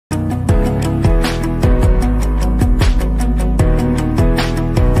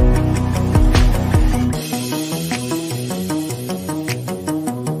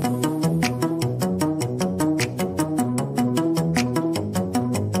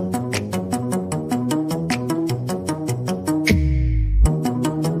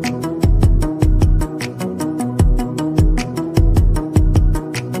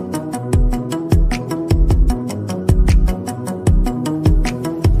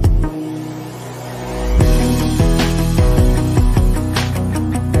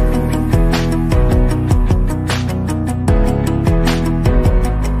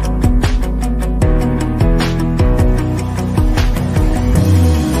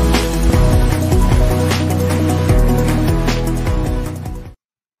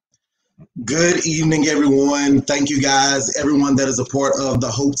Good evening, everyone. Thank you, guys, everyone that is a part of the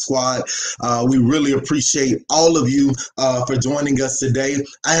Hope Squad. We really appreciate all of you for joining us today.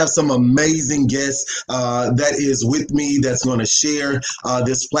 I have some amazing guests that is with me that's going to share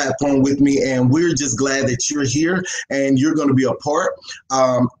this platform with me, and we're just glad that you're here and you're going to be a part.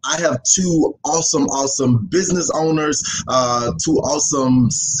 I have two awesome business owners, two awesome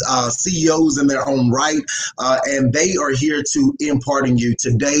CEOs in their own right, and they are here to impart in you.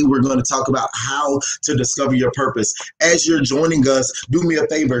 Today, we're going to talk about how to discover your purpose. As you're joining us, do me a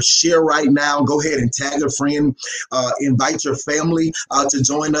favor, share right now. Go ahead and tag a friend, invite your family to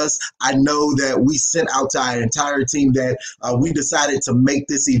join us. I know that we sent out to our entire team that we decided to make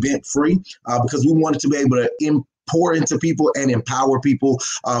this event free because we wanted to be able to pour into people and empower people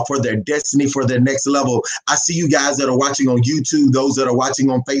for their destiny, for their next level. I see you guys that are watching on YouTube, those that are watching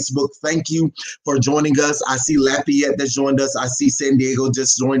on Facebook. Thank you for joining us. I see Lafayette that's joined us. I see San Diego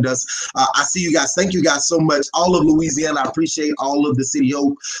just joined us. I see you guys. Thank you guys so much. All of Louisiana, I appreciate all of the City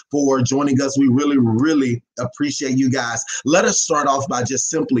Hope for joining us. We really appreciate you guys. Let us start off by just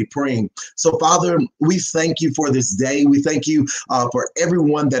simply praying. So, Father, we thank you for this day. We thank you for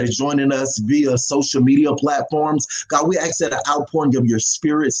everyone that is joining us via social media platforms. God, we ask that an outpouring of your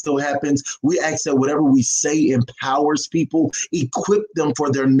spirit still happens. We ask that whatever we say empowers people, equip them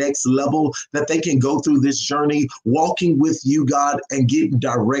for their next level, that they can go through this journey walking with you, God, and get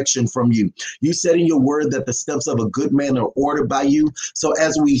direction from you. You said in your word that the steps of a good man are ordered by you. So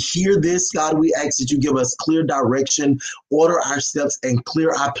as we hear this, God, we ask that you give us clear direction, order our steps, and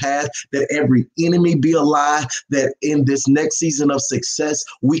clear our path, that every enemy be a lie, that in this next season of success,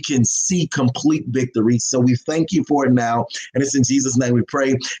 we can see complete victory. So we thank you for it now, and it's in Jesus' name we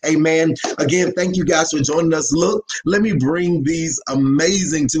pray. Amen. Again, thank you guys for joining us. Look, let me bring these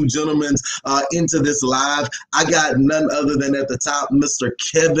amazing two gentlemen into this live. I got none other than at the top, Mr.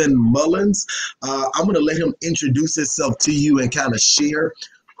 Kevin Mullens. I'm going to let him introduce himself to you and kind of share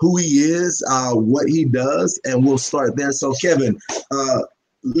who he is, what he does, and we'll start there. So, Kevin,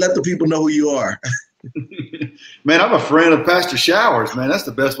 let the people know who you are. Man, I'm a friend of Pastor Showers, man. That's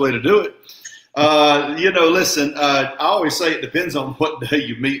the best way to do it. Listen, I always say it depends on what day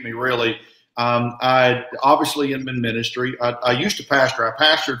you meet me, really. I obviously am in ministry. I used to pastor. I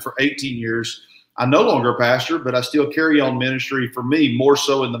pastored for 18 years. I no longer pastor, but I still carry on ministry, for me, more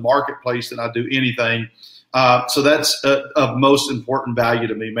so in the marketplace than I do anything. So that's of most important value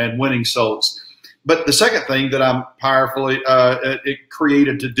to me, man, winning souls. But the second thing that I'm powerfully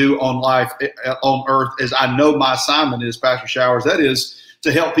created to do on life, on earth, is I know my assignment is, Pastor Showers, that is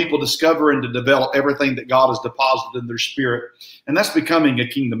to help people discover and to develop everything that God has deposited in their spirit. And that's becoming a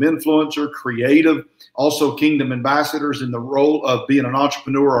kingdom influencer, creative, also kingdom ambassadors in the role of being an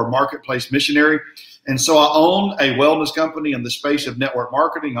entrepreneur or marketplace missionary. And so I own a wellness company in the space of network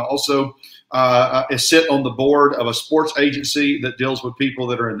marketing. I also sit on the board of a sports agency that deals with people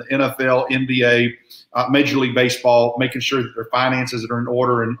that are in the NFL, NBA, Major League Baseball, making sure that their finances are in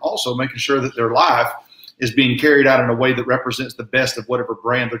order, and also making sure that their life is being carried out in a way that represents the best of whatever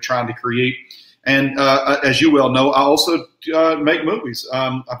brand they're trying to create. And as you well know, I also make movies.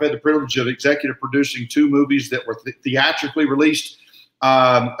 I've had the privilege of executive producing 2 movies that were theatrically released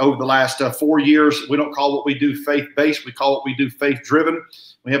over the last 4 years. We don't call what we do faith-based. We call what we do faith-driven.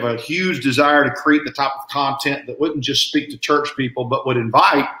 We have a huge desire to create the type of content that wouldn't just speak to church people, but would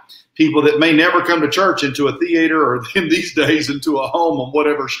invite people that may never come to church into a theater, or in these days into a home on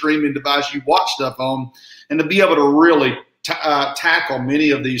whatever streaming device you watch stuff on, and to be able to really tackle many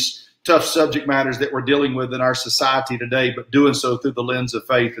of these tough subject matters that we're dealing with in our society today, but doing so through the lens of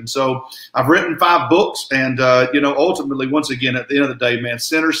faith. And so I've written 5 books, and ultimately, once again, at the end of the day, man,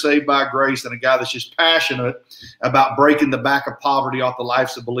 sinners saved by grace, and a guy that's just passionate about breaking the back of poverty off the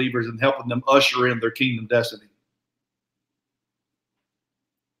lives of believers and helping them usher in their kingdom destiny.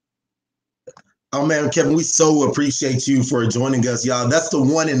 Oh, man, Kevin, we so appreciate you for joining us, y'all. That's the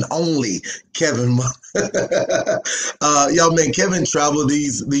one and only Kevin. Y'all, man, Kevin traveled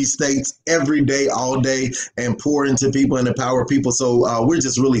these states every day, all day, and pour into people and empower people. So we're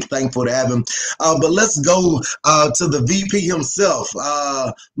just really thankful to have him. But let's go to the VP himself,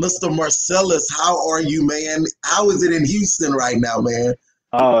 Mr. Marcellus. How are you, man? How is it in Houston right now, man?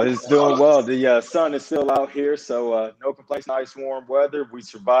 Oh, it's doing well. The sun is still out here, so no complaints. Nice warm weather. We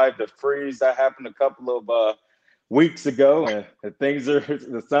survived the freeze that happened a couple of weeks ago, and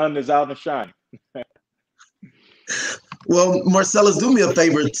the sun is out and shining. Well, Marcellus, do me a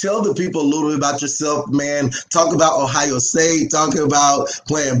favor. Tell the people a little bit about yourself, man. Talk about Ohio State. Talk about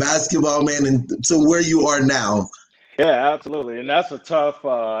playing basketball, man, and to where you are now. Yeah, absolutely. And that's a tough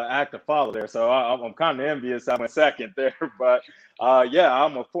act to follow there. So I'm kind of envious I'm in second there. But yeah,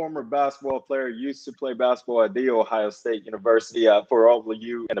 I'm a former basketball player, used to play basketball at The Ohio State University. For all of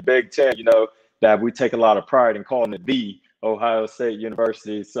you in the Big Ten, you know that we take a lot of pride in calling it the Ohio State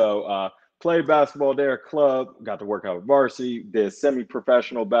University. So played basketball there, club, got to work out with varsity, did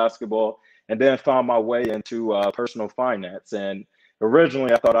semi-professional basketball, and then found my way into personal finance. And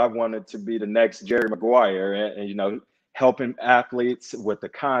originally I thought I wanted to be the next Jerry Maguire and you know, helping athletes with the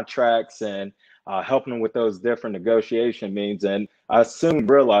contracts and helping them with those different negotiation means. And I soon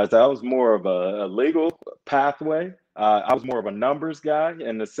realized I was more of a legal pathway. I was more of a numbers guy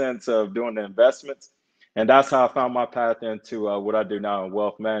in the sense of doing the investments. And that's how I found my path into what I do now in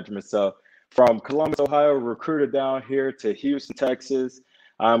wealth management. So from Columbus, Ohio, recruited down here to Houston, Texas.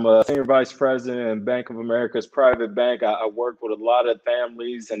 I'm a senior vice president in Bank of America's private bank. I work with a lot of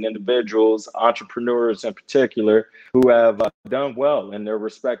families and individuals, entrepreneurs in particular, who have done well in their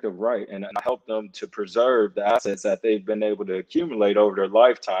respective right. And I help them to preserve the assets that they've been able to accumulate over their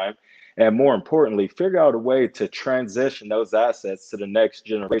lifetime. And more importantly, figure out a way to transition those assets to the next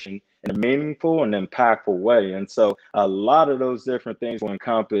generation in a meaningful and impactful way. And so a lot of those different things will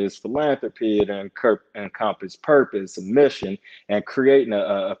encompass philanthropy, it encompass purpose, a mission, and creating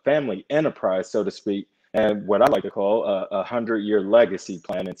a family enterprise, so to speak, and what I like to call a 100-year legacy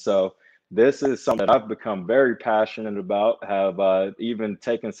plan. And so this is something that I've become very passionate about, have even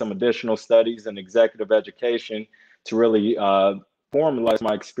taken some additional studies in executive education to really formalize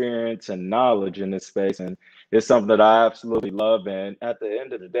my experience and knowledge in this space. And it's something that I absolutely love. And at the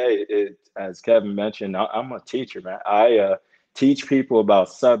end of the day, as Kevin mentioned, I'm a teacher, man. I teach people about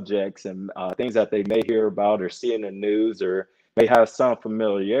subjects and things that they may hear about or see in the news or may have some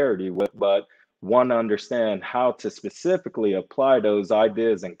familiarity with, but want to understand how to specifically apply those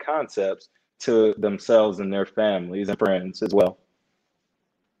ideas and concepts to themselves and their families and friends as well.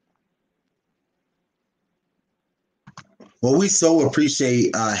 Well, we so appreciate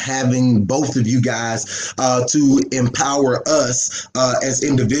having both of you guys to empower us as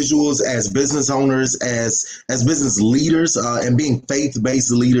individuals, as business owners, as business leaders, and being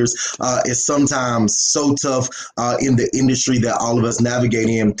faith-based leaders is sometimes so tough in the industry that all of us navigate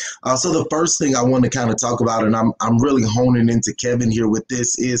in. So the first thing I want to kind of talk about, and I'm really honing into Kevin here with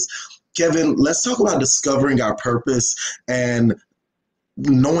this, is Kevin, let's talk about discovering our purpose and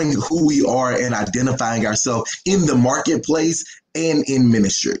knowing who we are and identifying ourselves in the marketplace and in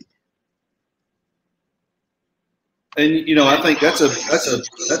ministry. And you know, I think that's a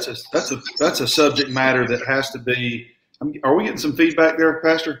subject matter that has to be. Are we getting some feedback there,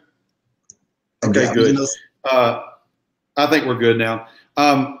 Pastor? Okay, good. I think we're good now.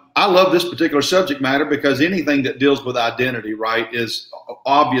 I love this particular subject matter because anything that deals with identity, right, is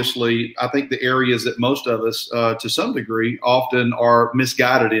obviously, I think, the areas that most of us, to some degree, often are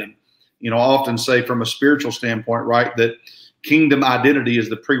misguided in. You know, I often say from a spiritual standpoint, right, that kingdom identity is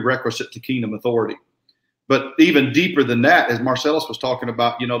the prerequisite to kingdom authority. But even deeper than that, as Marcellus was talking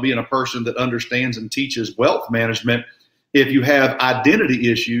about, you know, being a person that understands and teaches wealth management, if you have identity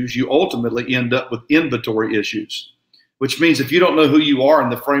issues, you ultimately end up with inventory issues. Which means if you don't know who you are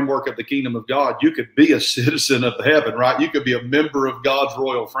in the framework of the kingdom of God, you could be a citizen of heaven, right? You could be a member of God's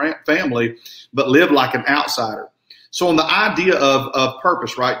royal family, but live like an outsider. So on the idea of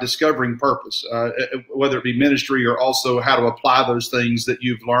purpose, right, discovering purpose, whether it be ministry or also how to apply those things that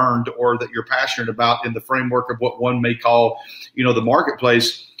you've learned or that you're passionate about in the framework of what one may call, you know, the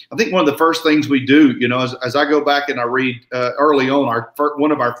marketplace, I think one of the first things we do, you know, as I go back and I read early on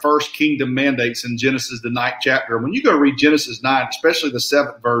one of our first kingdom mandates in Genesis, the 9th chapter. When you go read Genesis 9, especially the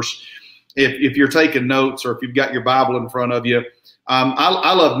 7th verse, if you're taking notes or if you've got your Bible in front of you,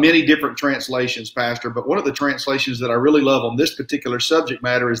 I love many different translations, Pastor, but one of the translations that I really love on this particular subject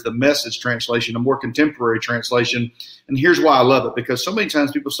matter is the Message translation, a more contemporary translation. And here's why I love it, because so many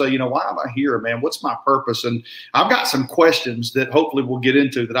times people say, you know, why am I here, man? What's my purpose? And I've got some questions that hopefully we'll get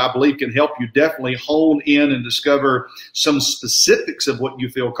into that I believe can help you definitely hone in and discover some specifics of what you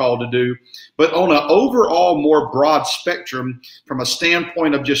feel called to do. But on an overall more broad spectrum, from a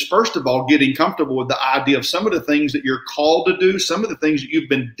standpoint of just, first of all, getting comfortable with the idea of some of the things that you're called to do, some of the things that you've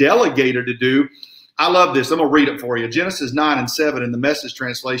been delegated to do. I love this. I'm going to read it for you. Genesis 9 and 7 in the Message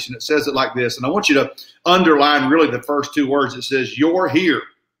translation, it says it like this. And I want you to underline really the first two words. It says, "You're here,"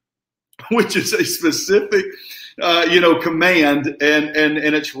 which is a specific command.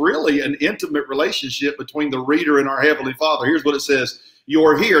 And it's really an intimate relationship between the reader and our Heavenly Father. Here's what it says.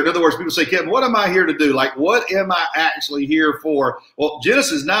 You're here. In other words, people say, Kevin, what am I here to do? Like, what am I actually here for? Well,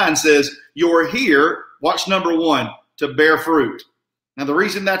 Genesis 9 says, you're here. Watch number 1, to bear fruit. Now, the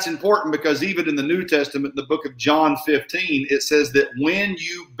reason that's important, because even in the New Testament, the book of John 15, it says that when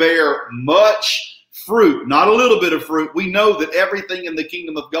you bear much fruit, not a little bit of fruit, we know that everything in the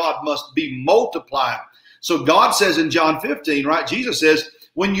kingdom of God must be multiplied. So God says in John 15, right, Jesus says,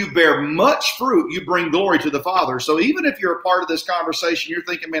 when you bear much fruit, you bring glory to the Father. So even if you're a part of this conversation, you're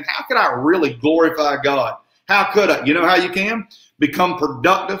thinking, man, how could I really glorify God? How could I? You know how you can? Become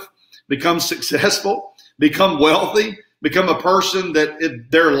productive, become successful, become wealthy, become a person that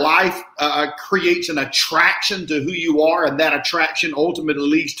their life creates an attraction to who you are, and that attraction ultimately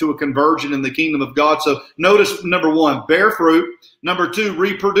leads to a conversion in the kingdom of God. So notice, number one, bear fruit. Number two,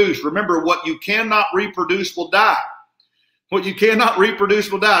 reproduce. Remember, what you cannot reproduce will die. What you cannot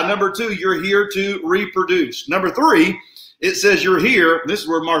reproduce will die. Number two, you're here to reproduce. Number three, it says you're here. This is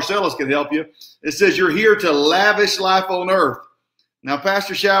where Marcellus can help you. It says you're here to lavish life on earth. Now,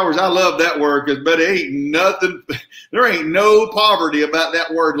 Pastor Showers, I love that word, but it ain't nothing. There ain't no poverty about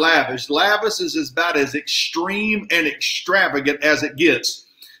that word lavish. Lavish is about as extreme and extravagant as it gets.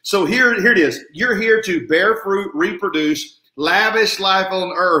 So here it is. You're here to bear fruit, reproduce, lavish life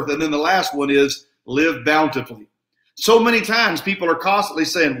on earth. And then the last one is live bountifully. So many times people are constantly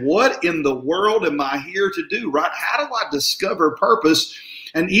saying, what in the world am I here to do, right? How do I discover purpose?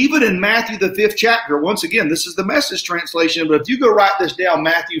 And even in Matthew, the 5th chapter, once again, this is the Message translation, but if you go write this down,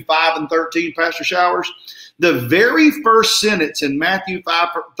 Matthew 5:13, Pastor Showers, the very first sentence in Matthew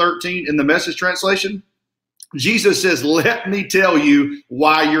 5:13 in the Message translation, Jesus says, let me tell you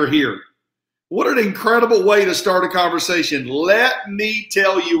why you're here. What an incredible way to start a conversation. Let me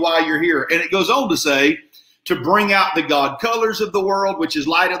tell you why you're here. And it goes on to say, to bring out the God colors of the world, which is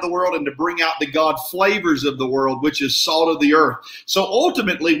light of the world, and to bring out the God flavors of the world, which is salt of the earth. So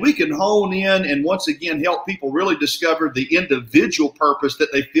ultimately, we can hone in and once again help people really discover the individual purpose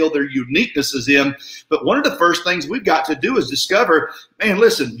that they feel their uniqueness is in. But one of the first things we've got to do is discover, man,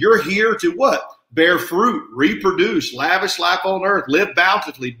 listen, you're here to what? Bear fruit, reproduce, lavish life on earth, live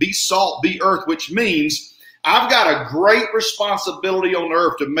bountifully, be salt, be earth, which means I've got a great responsibility on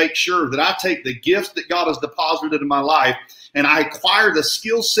earth to make sure that I take the gifts that God has deposited in my life and I acquire the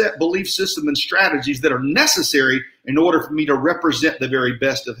skill set, belief system, and strategies that are necessary in order for me to represent the very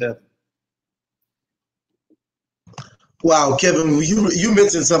best of heaven. Wow, Kevin, you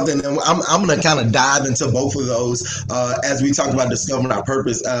mentioned something, and I'm going to kind of dive into both of those as we talk about discovering our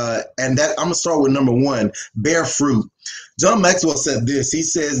purpose. And that I'm going to start with number one, bear fruit. John Maxwell said this. He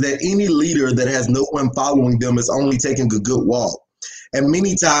says that any leader that has no one following them is only taking a good walk. And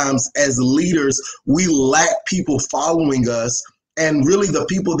many times as leaders, we lack people following us. And really the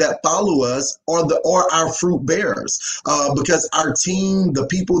people that follow us are our fruit bearers, because our team, the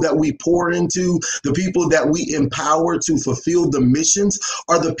people that we pour into, the people that we empower to fulfill the missions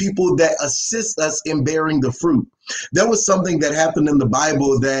are the people that assist us in bearing the fruit. There was something that happened in the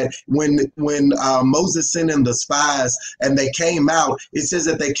Bible that when Moses sent in the spies and they came out, it says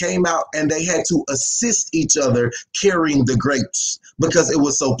that they came out and they had to assist each other carrying the grapes because it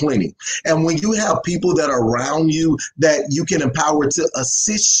was so plenty. And when you have people that are around you that you can empower to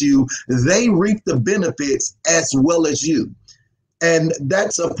assist you, they reap the benefits as well as you. And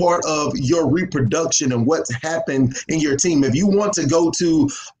that's a part of your reproduction and what's happened in your team. If you want to go to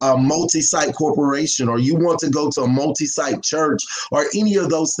a multi-site corporation, or you want to go to a multi-site church, or any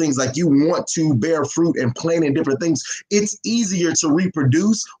of those things, like you want to bear fruit and plant in different things, it's easier to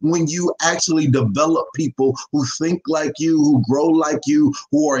reproduce when you actually develop people who think like you, who grow like you,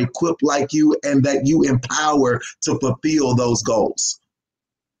 who are equipped like you, and that you empower to fulfill those goals.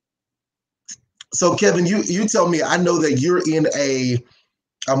 So Kevin, you tell me, I know that you're in a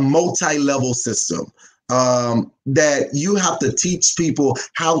multi-level system that you have to teach people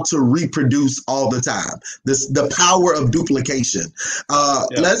how to reproduce all the time. The power of duplication.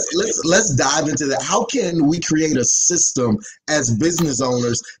 Let's dive into that. How can we create a system as business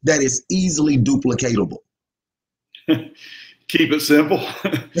owners that is easily duplicatable? Keep it simple.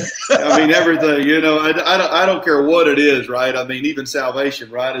 I mean, everything, I don't care what it is, right? I mean, even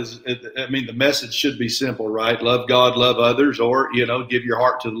salvation, right? The message should be simple, right? Love God, love others, or, give your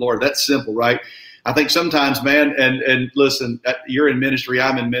heart to the Lord. That's simple, right? I think sometimes, man, and listen, you're in ministry,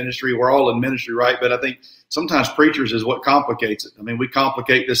 I'm in ministry, we're all in ministry, right? But I think sometimes preachers is what complicates it. I mean, we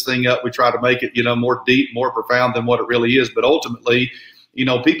complicate this thing up. We try to make it, more deep, more profound than what it really is. But ultimately,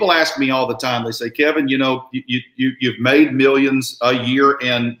 people ask me all the time, they say, Kevin, you've made millions a year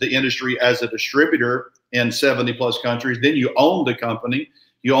in the industry as a distributor in 70 plus countries. Then you own the company.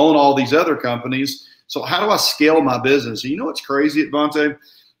 You own all these other companies. So how do I scale my business? You know what's crazy, Advante?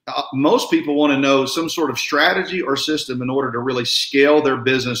 most people want to know some sort of strategy or system in order to really scale their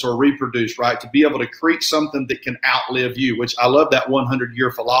business or reproduce, right? To be able to create something that can outlive you, which I love that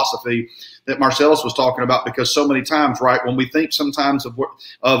 100-year philosophy that Marcellus was talking about, because so many times, right, when we think sometimes of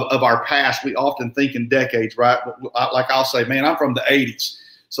our past, we often think in decades, right? Like I'll say, man, I'm from the 80s.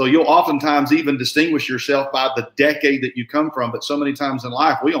 So you'll oftentimes even distinguish yourself by the decade that you come from. But so many times in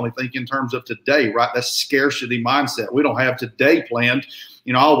life, we only think in terms of today, right? That's scarcity mindset. We don't have today planned.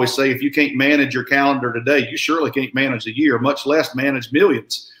 You know, I always say, if you can't manage your calendar today, you surely can't manage the year, much less manage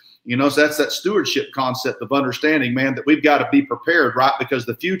millions. You know, so that's that stewardship concept of understanding, man, that we've got to be prepared, right? Because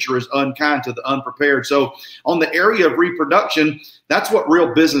the future is unkind to the unprepared. So on the area of reproduction, that's what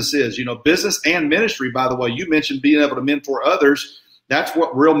real business is. You know, business and ministry, by the way, you mentioned being able to mentor others. That's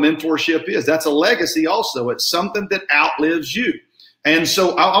what real mentorship is. That's a legacy also. It's something that outlives you. And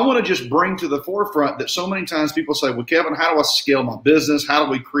so I want to just bring to the forefront that so many times people say, well, Kevin, how do I scale my business? How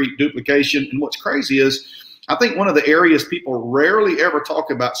do we create duplication? And what's crazy is, I think one of the areas people rarely ever talk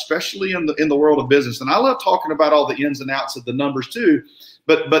about, especially in the world of business, and I love talking about all the ins and outs of the numbers too,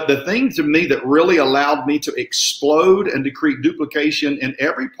 but the thing to me that really allowed me to explode and to create duplication in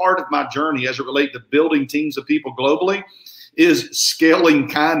every part of my journey as it relates to building teams of people globally is scaling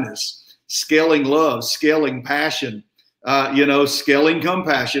kindness, scaling love, scaling passion, scaling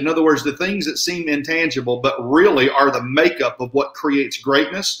compassion. In other words, the things that seem intangible but really are the makeup of what creates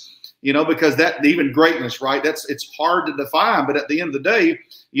greatness. You know, because that even greatness, right? It's hard to define, but at the end of the day,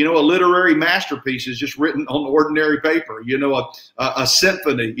 you know, a literary masterpiece is just written on ordinary paper. You know, a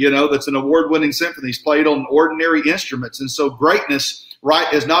symphony, you know, that's an award-winning symphony is played on ordinary instruments. And so greatness,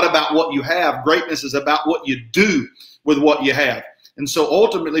 right, is not about what you have. Greatness is about what you do with what you have. And so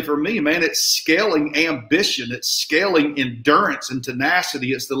ultimately for me, man, it's scaling ambition. It's scaling endurance and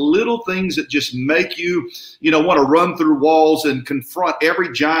tenacity. It's the little things that just make you, want to run through walls and confront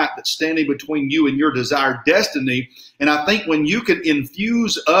every giant that's standing between you and your desired destiny. And I think when you can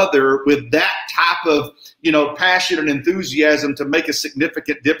infuse other with that type of, passion and enthusiasm to make a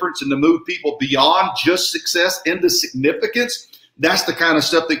significant difference and to move people beyond just success into significance, that's the kind of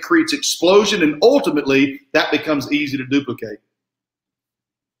stuff that creates explosion. And ultimately that becomes easy to duplicate.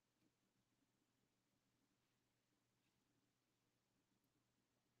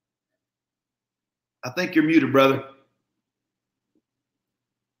 I think you're muted, brother.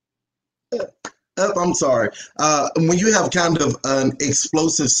 I'm sorry. When you have kind of an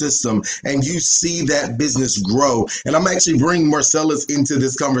explosive system and you see that business grow, and I'm actually bringing Marcellus into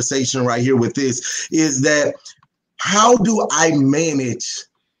this conversation right here with this, is that how do I manage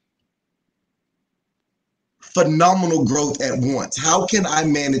phenomenal growth at once? How can I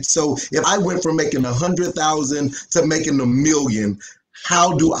manage? So if I went from making 100,000 to making 1 million,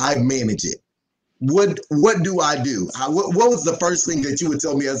 how do I manage it? What do I do? What was the first thing that you would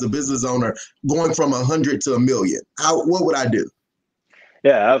tell me as a business owner going from 100 to 1 million? What would I do?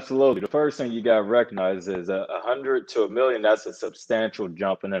 Yeah, absolutely. The first thing you got to recognize is 100 to 1 million. That's a substantial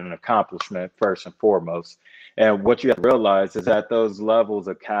jump and an accomplishment first and foremost. And what you have to realize is at those levels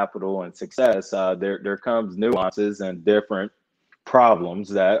of capital and success, there comes nuances and different problems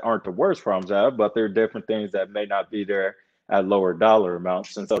that aren't the worst problems I have, but there are different things that may not be there at lower dollar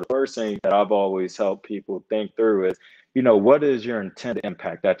amounts. And so the first thing that I've always helped people think through is, what is your intended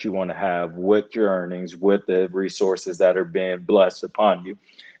impact that you want to have with your earnings, with the resources that are being blessed upon you?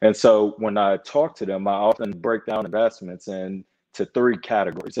 And so when I talk to them, I often break down investments into 3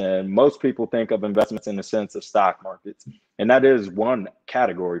 categories. And most people think of investments in the sense of stock markets. And that is one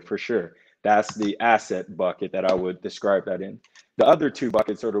category for sure. That's the asset bucket that I would describe that in. The other 2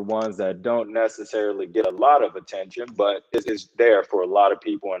 buckets are the ones that don't necessarily get a lot of attention, but is there for a lot of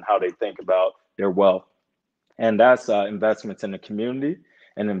people and how they think about their wealth. And that's investments in the community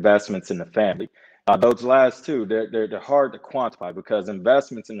and investments in the family. Those last 2, they're hard to quantify because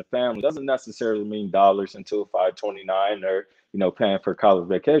investments in the family doesn't necessarily mean dollars into a 529 or paying for college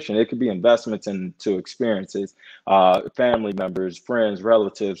vacation. It could be investments into experiences, family members, friends,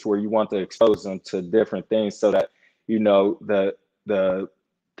 relatives, where you want to expose them to different things so that the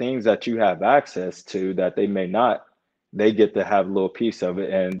things that you have access to that they may not, they get to have a little piece of it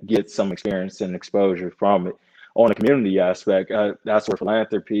and get some experience and exposure from it. On the community aspect, that's where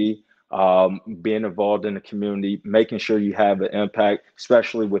philanthropy, being involved in the community, making sure you have an impact,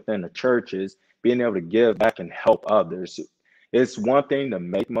 especially within the churches, being able to give back and help others. It's one thing to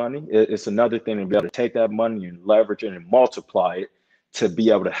make money. It's another thing to be able to take that money and leverage it and multiply it to be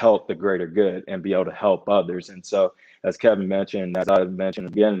able to help the greater good and be able to help others. And so, as Kevin mentioned, as I mentioned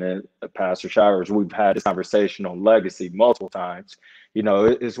again in Pastor Showers, we've had this conversation on legacy multiple times. You know,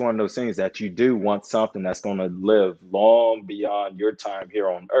 it's one of those things that you do want something that's going to live long beyond your time here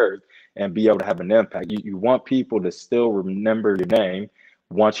on earth and be able to have an impact. You want people to still remember your name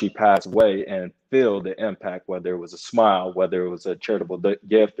once you pass away and feel the impact, whether it was a smile, whether it was a charitable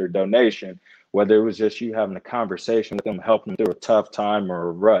gift or donation, whether it was just you having a conversation with them, helping them through a tough time or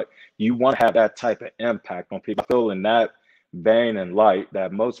a rut. You want to have that type of impact on people. I feel in that vein and light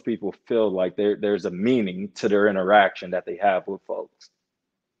that most people feel like there's a meaning to their interaction that they have with folks.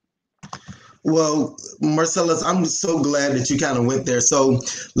 Well, Marcellus, I'm so glad that you kind of went there. So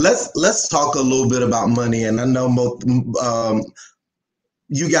let's talk a little bit about money. And I know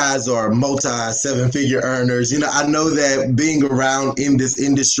you guys are multi seven-figure earners. You know, I know that being around in this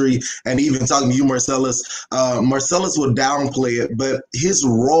industry and even talking to you, Marcellus, Marcellus will downplay it, but his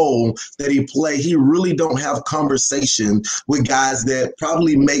role that he play, he really don't have conversation with guys that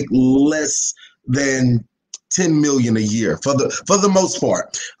probably make less than 10 million a year for the most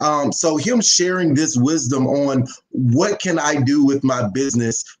part. So him sharing this wisdom on what can I do with my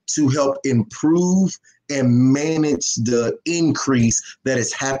business to help improve and manage the increase that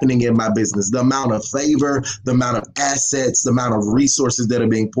is happening in my business, the amount of favor, the amount of assets, the amount of resources that are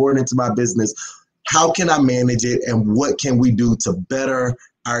being poured into my business. How can I manage it, and what can we do to better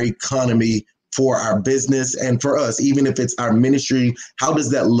our economy for our business and for us, even if it's our ministry? How does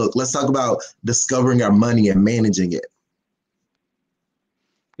that look? Let's talk about discovering our money and managing it.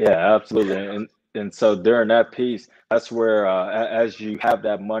 Yeah, absolutely. And so during that piece, that's where as you have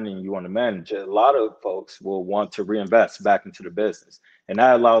that money and you want to manage it, a lot of folks will want to reinvest back into the business. And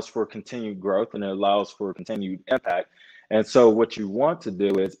that allows for continued growth and it allows for continued impact. And so what you want to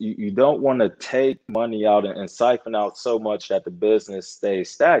do is you don't want to take money out and siphon out so much that the business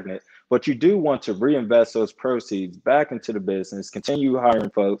stays stagnant, but you do want to reinvest those proceeds back into the business, continue hiring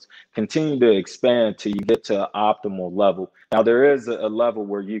folks, continue to expand till you get to an optimal level. Now, there is a level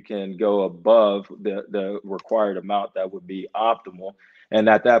where you can go above the required amount that would be optimal. And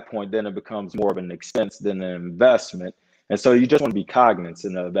at that point, then it becomes more of an expense than an investment. And so you just want to be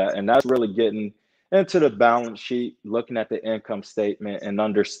cognizant of that. And that's really getting into the balance sheet, looking at the income statement and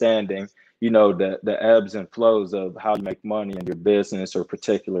understanding, you know, the ebbs and flows of how you make money in your business or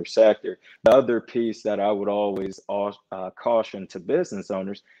particular sector. The other piece that I would always caution to business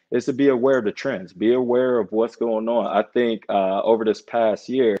owners is to be aware of the trends, be aware of what's going on. I think over this past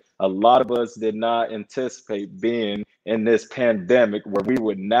year, a lot of us did not anticipate being in this pandemic where we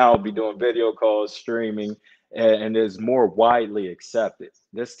would now be doing video calls, streaming, and is more widely accepted.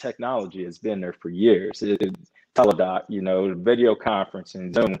 This technology has been there for years. Teledoc, you know, video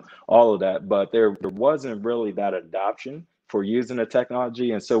conferencing, Zoom, all of that, but there wasn't really that adoption for using the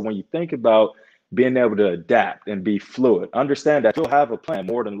technology. And so when you think about being able to adapt and be fluid, understand that you'll have a plan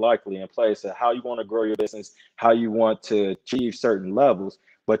more than likely in place of how you want to grow your business, how you want to achieve certain levels,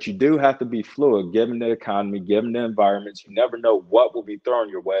 but you do have to be fluid given the economy, given the environments. You never know what will be thrown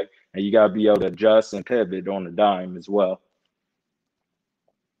your way, and you got to be able to adjust and pivot on a dime as well.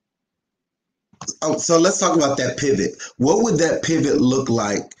 Oh, so let's talk about that pivot. What would that pivot look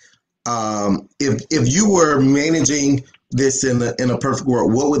like if you were managing this in a perfect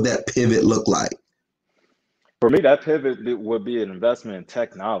world? What would that pivot look like? For me, that pivot would be an investment in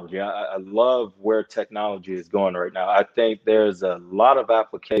technology. I love where technology is going right now. I think there's a lot of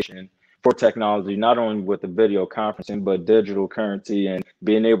application for technology, not only with the video conferencing, but digital currency and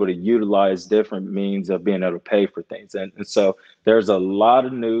being able to utilize different means of being able to pay for things. And so there's a lot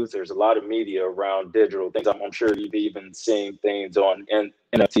of news, there's a lot of media around digital things. I'm sure you've even seen things on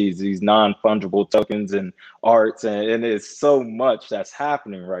NFTs, these non-fungible tokens and arts, and it's so much that's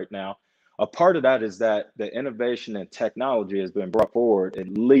happening right now. A part of that is that the innovation and technology has been brought forward at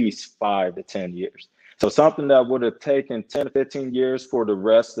least 5 to 10 years. So something that would have taken 10 to 15 years for the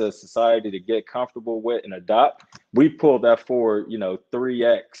rest of society to get comfortable with and adopt, we pulled that forward,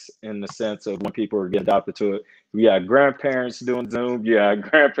 3x in the sense of when people are getting adopted to it. We had grandparents doing Zoom,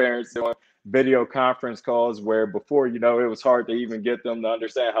 grandparents doing video conference calls where before, it was hard to even get them to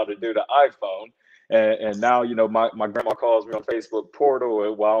understand how to do the iPhone. And now, my grandma calls me on Facebook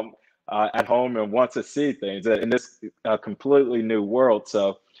portal while I'm at home and want to see things in this completely new world.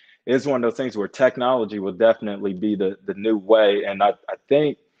 So it's one of those things where technology will definitely be the new way. And I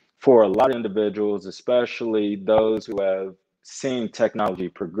think for a lot of individuals, especially those who have seen technology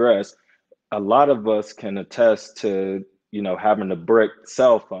progress, a lot of us can attest to, having a brick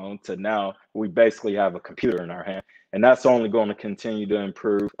cell phone to now we basically have a computer in our hand. And that's only going to continue to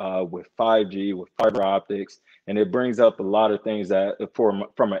improve with 5G, with fiber optics. And it brings up a lot of things that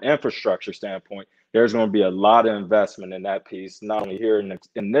from an infrastructure standpoint, there's going to be a lot of investment in that piece, not only here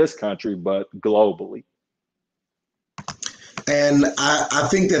in this country, but globally. And I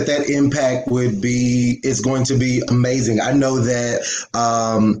think that impact is going to be amazing. I know that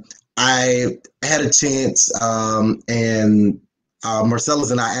I had a chance and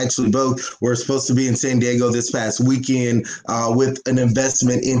Marcellus and I actually both were supposed to be in San Diego this past weekend with an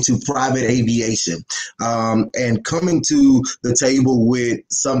investment into private aviation. And coming to the table with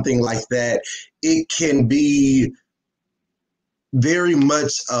something like that, it can be very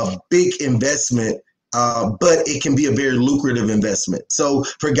much a big investment, but it can be a very lucrative investment. So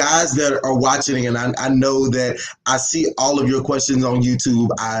for guys that are watching, and I know that I see all of your questions on YouTube,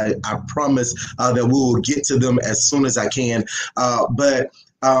 I promise that we will get to them as soon as I can. But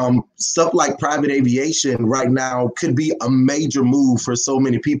stuff like private aviation right now could be a major move for so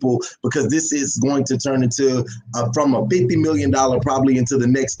many people, because this is going to turn into from a $50 million probably into the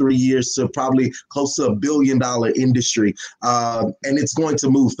next 3 years to probably close to $1 billion industry. And it's going to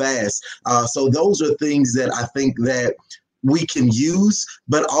move fast. So those are things that I think that we can use,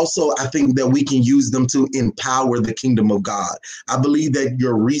 but also I think that we can use them to empower the kingdom of God. I believe that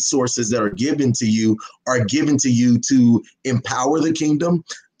your resources that are given to you to empower the kingdom,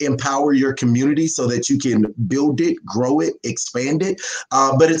 empower your community so that you can build it, grow it, expand it.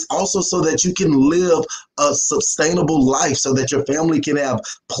 But it's also so that you can live a sustainable life, so that your family can have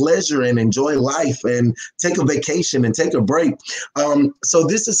pleasure and enjoy life and take a vacation and take a break. So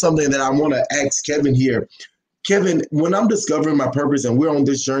this is something that I want to ask Kevin here. Kevin, when I'm discovering my purpose and we're on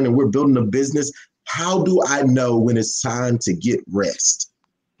this journey and we're building a business, how do I know when it's time to get rest?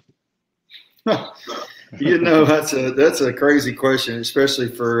 You know, that's a crazy question, especially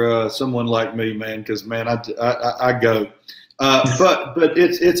for someone like me, man. Because man, I go, but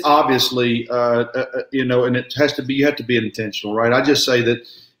it's obviously you know, and it has to be, you have to be intentional, right? I just say that,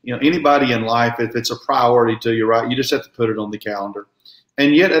 you know, anybody in life, if it's a priority to you, right, you just have to put it on the calendar.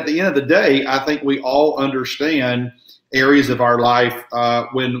 And yet at the end of the day, I think we all understand areas of our life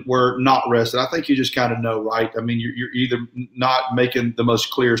when we're not rested. I think you just kind of know, right? I mean, you're either not making the most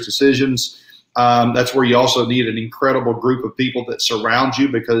clearest decisions. That's where you also need an incredible group of people that surround you,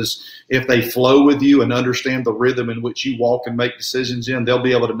 because if they flow with you and understand the rhythm in which you walk and make decisions in, they'll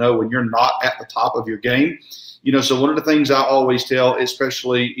be able to know when you're not at the top of your game. You know, so one of the things I always tell,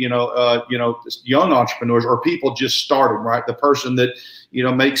 especially, you know, young entrepreneurs or people just starting, right? The person that, you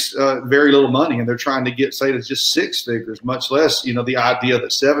know, makes very little money and they're trying to get, say, it's just 6 figures, much less, you know, the idea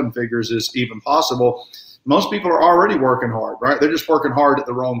that 7 figures is even possible. Most people are already working hard, right? They're just working hard at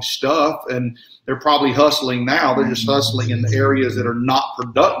the wrong stuff, and they're probably hustling now. They're just hustling in the areas that are not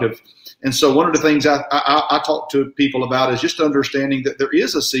productive. And so one of the things I talk to people about is just understanding that there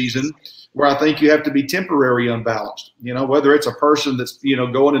is a season where I think you have to be temporary unbalanced. You know, whether it's a person that's, you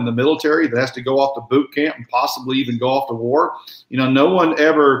know, going in the military that has to go off to boot camp and possibly even go off to war. You know, no one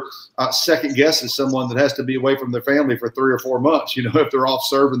ever second guesses someone that has to be away from their family for 3 or 4 months, you know, if they're off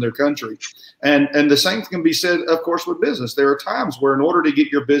serving their country. And the same can be said, of course, with business. There are times where in order to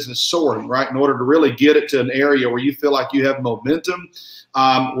get your business soaring, right, in order to really get it to an area where you feel like you have momentum,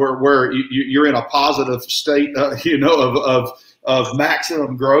 where you're in a positive state, you know, of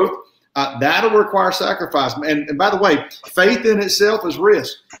maximum growth, that'll require sacrifice. And by the way, faith in itself is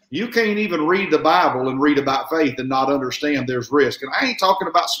risk. You can't even read the Bible and read about faith and not understand there's risk. And I ain't talking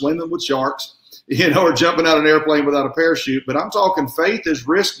about swimming with sharks, you know, or jumping out of an airplane without a parachute, but I'm talking faith is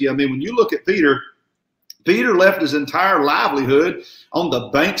risky. I mean, when you look at Peter left his entire livelihood on the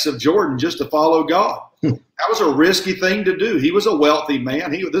banks of Jordan just to follow God. That was a risky thing to do. He was a wealthy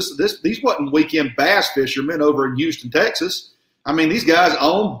man. These wasn't weekend bass fishermen over in Houston, Texas. I mean, these guys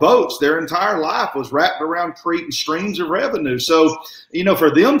owned boats. Their entire life was wrapped around creating streams of revenue. So, you know,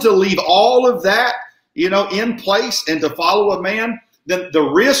 for them to leave all of that, you know, in place and to follow a man, then the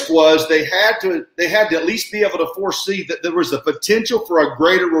risk was they had to at least be able to foresee that there was a potential for a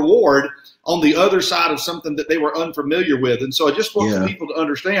greater reward on the other side of something that they were unfamiliar with. And so I just want people to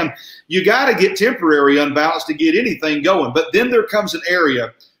understand, you got to get temporary unbalanced to get anything going. But then there comes an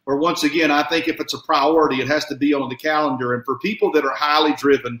area where, once again, I think if it's a priority, it has to be on the calendar. And for people that are highly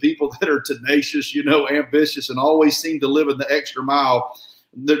driven, people that are tenacious, you know, ambitious, and always seem to live in the extra mile,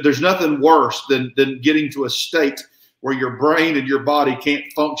 there's nothing worse than getting to a state where your brain and your body can't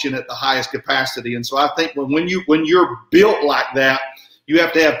function at the highest capacity. And so I think when you're built like that, you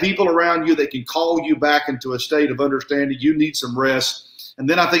have to have people around you that can call you back into a state of understanding you need some rest. And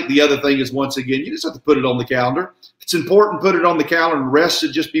then I think the other thing is, once again, you just have to put it on the calendar. it's important, put it on the calendar. Rest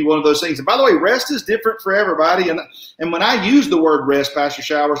should just be one of those things. And by the way, rest is different for everybody. And when I use the word rest, Pastor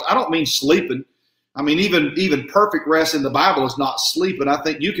Showers, I don't mean sleeping. I mean, even perfect rest in the Bible is not sleeping. I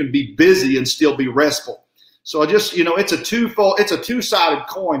think you can be busy and still be restful. So I just, it's a two-sided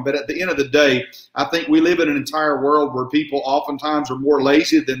coin. But at the end of the day, I think we live in an entire world where people oftentimes are more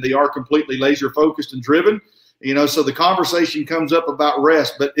lazy than they are completely laser-focused and driven. So the conversation comes up about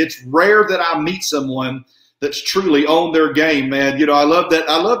rest, but it's rare that I meet someone that's truly on their game, man. I love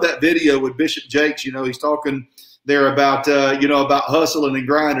that video with Bishop Jakes. He's talking there about hustling and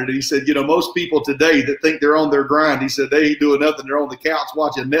grinding. And he said, most people today that think they're on their grind, he said they ain't doing nothing. They're on the couch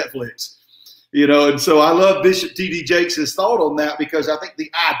watching Netflix. And so I love Bishop T.D. Jakes' thought on that, because I think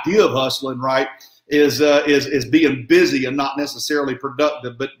the idea of hustling, right, is being busy and not necessarily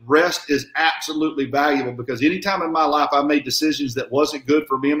productive. But rest is absolutely valuable, because anytime in my life I made decisions that wasn't good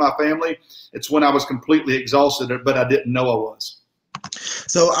for me and my family, it's when I was completely exhausted, but I didn't know I was.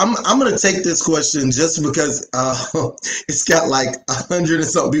 So I'm going to take this question just because it's got like 100 and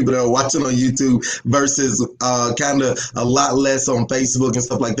something people that are watching on YouTube versus kind of a lot less on Facebook and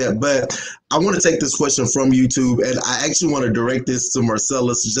stuff like that. But I want to take this question from YouTube, and I actually want to direct this to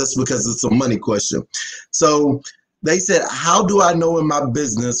Marcellus just because it's a money question. So they said, how do I know in my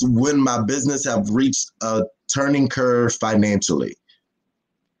business when my business have reached a turning curve financially?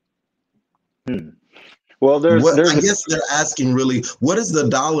 Well, I guess they're asking really, what is the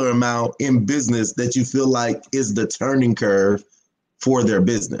dollar amount in business that you feel like is the turning curve for their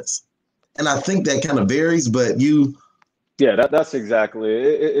business? And I think that kind of varies, but yeah, that's exactly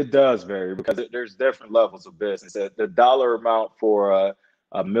it. It does vary, because there's different levels of business. The dollar amount for a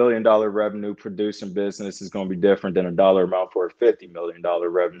 $1 million revenue producing business is going to be different than a dollar amount for a $50 million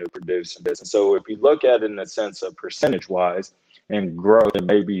revenue producing business. So if you look at it in the sense of percentage wise and growth, and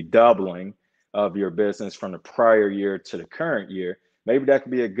maybe doubling of your business from the prior year to the current year, maybe that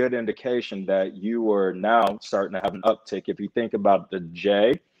could be a good indication that you are now starting to have an uptick. If you think about the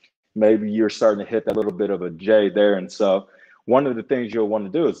J, maybe you're starting to hit that little bit of a J there. And so one of the things you'll want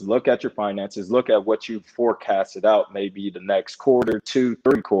to do is look at your finances, look at what you've forecasted out, maybe the next quarter,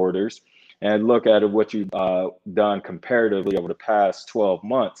 2-3 quarters, and look at what you've done comparatively over the past 12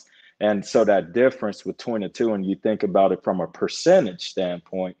 months. And so that difference between the two, and you think about it from a percentage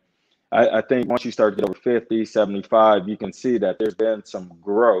standpoint, I think once you start to get over 50, 75, you can see that there's been some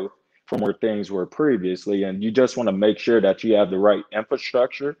growth from where things were previously. And you just want to make sure that you have the right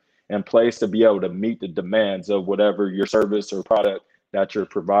infrastructure in place to be able to meet the demands of whatever your service or product that you're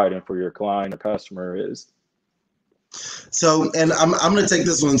providing for your client or customer is. So, and I'm going to take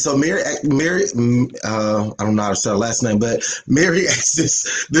this one. So Mary, I don't know how to start her last name, but Mary asked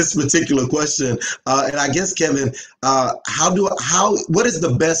this particular question. And I guess, Kevin, what is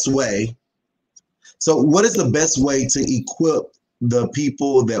the best way? So what is the best way to equip the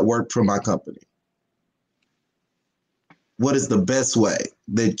people that work for my company? What is the best way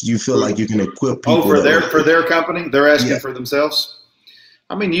that you feel like you can equip people? For their company? They're asking for themselves?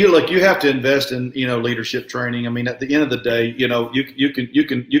 I mean, you have to invest in, leadership training. I mean, at the end of the day,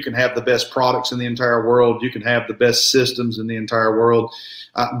 you can have the best products in the entire world. You can have the best systems in the entire world.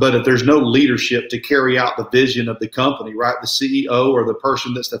 But if there's no leadership to carry out the vision of the company, right? The CEO or the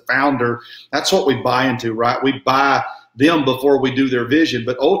person that's the founder, that's what we buy into, right? We buy them before we do their vision.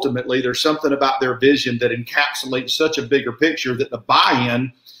 But ultimately, there's something about their vision that encapsulates such a bigger picture that the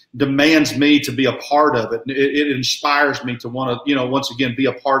buy-in demands me to be a part of it. It inspires me to want to, once again, be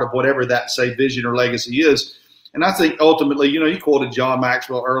a part of whatever that, say, vision or legacy is. And I think ultimately, you quoted John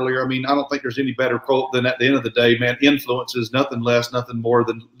Maxwell earlier. I mean, I don't think there's any better quote than at the end of the day, man, influence is nothing less, nothing more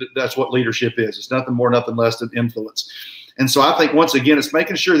than that's what leadership is. It's nothing more, nothing less than influence. And so I think, once again, it's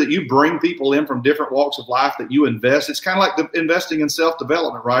making sure that you bring people in from different walks of life, that you invest. It's kind of like investing in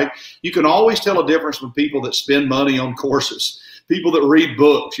self-development, right? You can always tell a difference from people that spend money on courses, people that read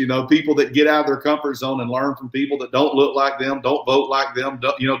books, people that get out of their comfort zone and learn from people that don't look like them, don't vote like them,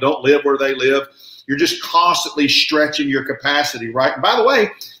 don't live where they live. You're just constantly stretching your capacity, right? And by the way,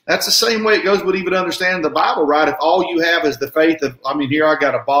 that's the same way it goes with even understanding the Bible, right? If all you have is the faith of, here I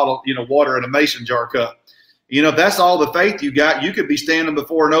got a bottle, water in a mason jar cup. If that's all the faith you got, you could be standing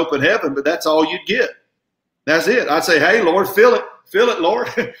before an open heaven, but that's all you'd get. That's it. I'd say, hey, Lord, fill it, Lord.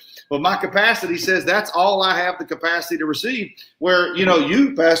 Well, my capacity says that's all I have the capacity to receive. Where,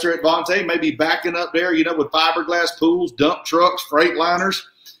 you, Pastor Advante, may be backing up there, with fiberglass pools, dump trucks, freight liners,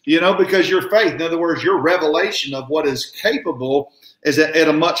 because your faith, in other words, your revelation of what is capable is at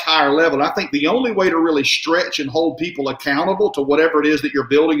a much higher level. And I think the only way to really stretch and hold people accountable to whatever it is that you're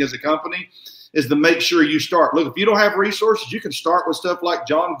building as a company is to make sure you start. Look, if you don't have resources, you can start with stuff like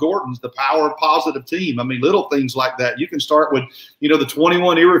John Gordon's The Power of Positive Team. I mean, little things like that. You can start with, the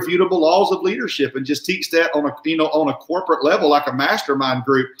 21 Irrefutable Laws of Leadership and just teach that on a corporate level, like a mastermind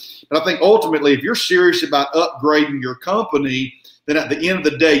group. But I think ultimately, if you're serious about upgrading your company, then at the end of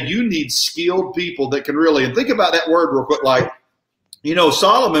the day, you need skilled people that can really, and think about that word real quick, like,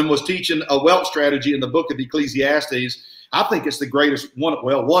 Solomon was teaching a wealth strategy in the book of Ecclesiastes. I think it's the greatest one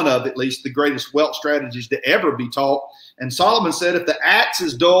of at least the greatest wealth strategies to ever be taught. And Solomon said, if the axe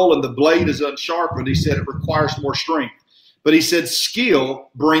is dull and the blade is unsharpened, he said it requires more strength. But he said skill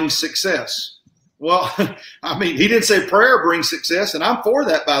brings success. Well, I mean, he didn't say prayer brings success, and I'm for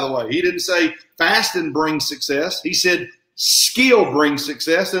that, by the way. He didn't say fasting brings success. He said skill brings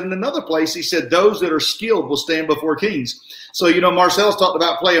success. And in another place, he said those that are skilled will stand before kings. So, Marcellus talked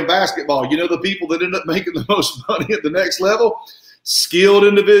about playing basketball. The people that end up making the most money at the next level? Skilled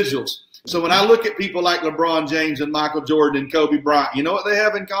individuals. So when I look at people like LeBron James and Michael Jordan and Kobe Bryant, you know what they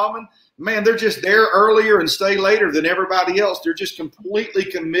have in common? Man, they're just there earlier and stay later than everybody else. They're just completely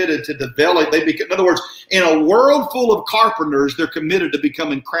committed to develop. In other words, in a world full of carpenters, they're committed to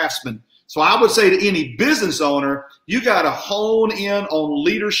becoming craftsmen. So I would say to any business owner, you got to hone in on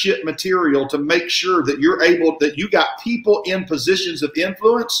leadership material to make sure that that you got people in positions of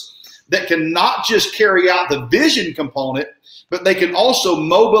influence that can not just carry out the vision component, but they can also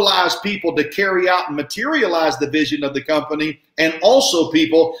mobilize people to carry out and materialize the vision of the company, and also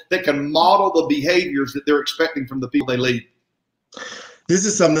people that can model the behaviors that they're expecting from the people they lead. This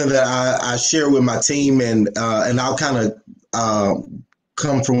is something that I share with my team, and I'll kind of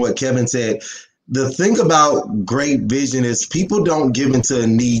come from what Kevin said. The thing about great vision is people don't give into a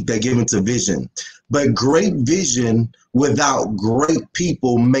need, they give into vision. But great vision without great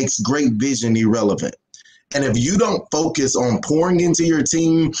people makes great vision irrelevant. And if you don't focus on pouring into your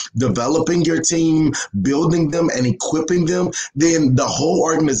team, developing your team, building them and equipping them, then the whole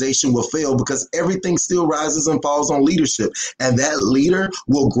organization will fail, because everything still rises and falls on leadership. And that leader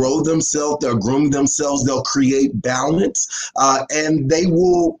will grow themselves, they'll groom themselves, they'll create balance, and they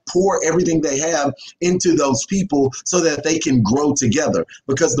will pour everything they have into those people so that they can grow together.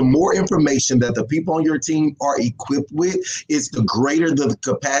 Because the more information that the people on your team are equipped with, is the greater the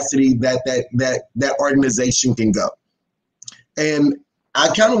capacity that organization can go. And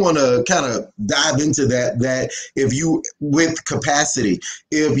I kind of want to dive into that if you, with capacity,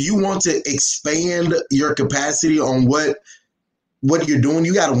 if you want to expand your capacity on what you're doing,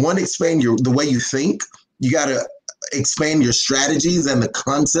 you got to expand the way you think. You got to expand your strategies and the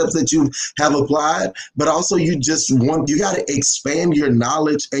concepts that you have applied, but also you got to expand your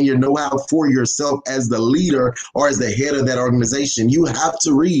knowledge and your know-how for yourself as the leader or as the head of that organization. You have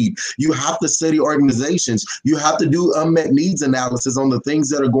to read, you have to study organizations, you have to do unmet needs analysis on the things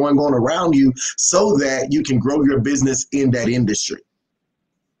that are going on around you so that you can grow your business in that industry.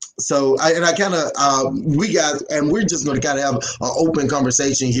 So we're just going to kind of have an open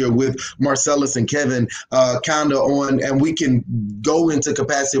conversation here with Marcellus and Kevin and we can go into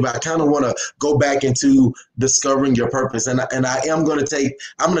capacity, but I kind of want to go back into discovering your purpose. And I'm going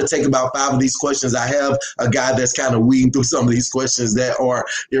to take about 5 of these questions. I have a guy that's kind of weeding through some of these questions that are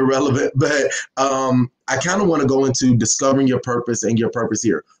irrelevant, but I kind of want to go into discovering your purpose and your purpose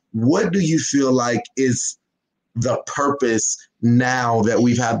here. What do you feel like is the purpose now that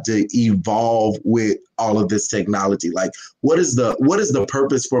we've had to evolve with all of this technology? Like, what is the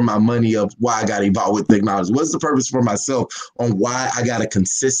purpose for my money of why I got involved with technology? What's the purpose for myself on why I got to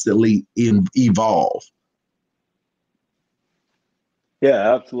consistently evolve?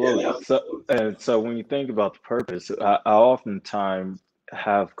 Yeah, absolutely. So when you think about the purpose, I oftentimes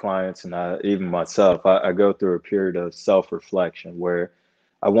have clients, and even myself, I go through a period of self-reflection where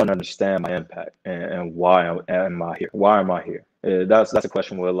I want to understand my impact and why am I here? Why am I here? That's a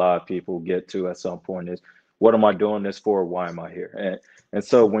question where a lot of people get to at some point is, what am I doing this for? Why am I here? And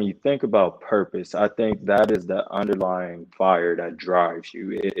so when you think about purpose, I think that is the underlying fire that drives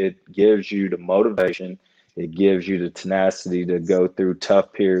you. It gives you the motivation. It gives you the tenacity to go through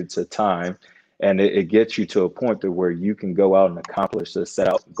tough periods of time. And it gets you to a point to where you can go out and accomplish a set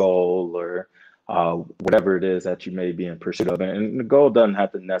out goal or whatever it is that you may be in pursuit of. And the goal doesn't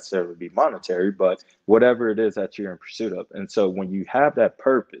have to necessarily be monetary, but whatever it is that you're in pursuit of. And so when you have that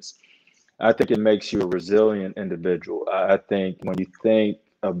purpose, I think it makes you a resilient individual. I think when you think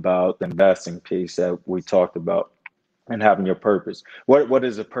about the investing piece that we talked about and having your purpose, what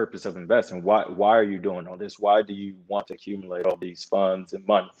is the purpose of investing? Why are you doing all this? Why do you want to accumulate all these funds and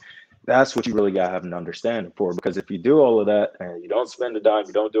money? That's what you really got to have an understanding for, because if you do all of that and you don't spend a dime,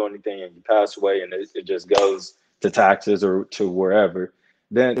 you don't do anything, and you pass away and it just goes to taxes or to wherever,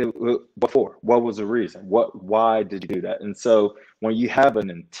 then before, what was the reason? Why did you do that? And so when you have an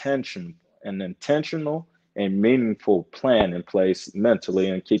intentional and meaningful plan in place mentally,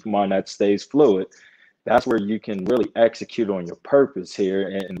 and keep in mind that stays fluid, that's where you can really execute on your purpose here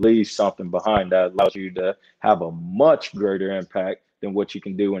and leave something behind that allows you to have a much greater impact than what you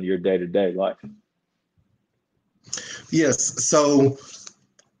can do in your day-to-day life. Yes. So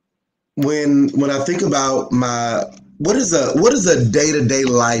when I think about what does a day-to-day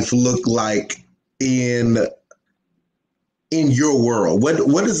life look like in your world?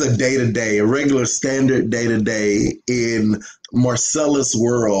 What is a day-to-day, a regular standard day-to-day in Marcellus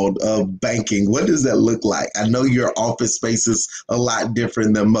world of banking? What does that look like? I know your office space is a lot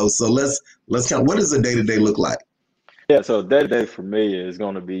different than most. So let's kind of, what does a day-to-day look like? Yeah, so day-to-day for me is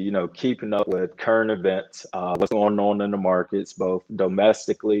going to be, keeping up with current events, what's going on in the markets, both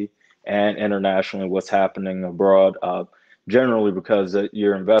domestically and internationally, what's happening abroad. Generally, because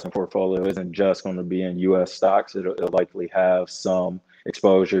your investment portfolio isn't just going to be in U.S. stocks, it'll likely have some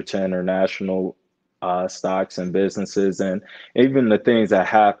exposure to international stocks and businesses, and even the things that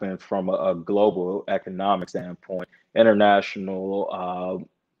happen from a global economic standpoint, international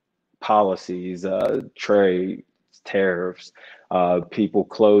policies, trade, tariffs, people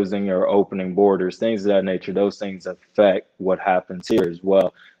closing or opening borders, things of that nature. Those things affect what happens here as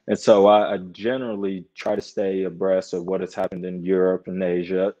well. And so I generally try to stay abreast of what has happened in Europe and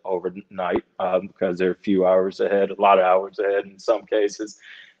Asia overnight because they're a few hours ahead, a lot of hours ahead in some cases.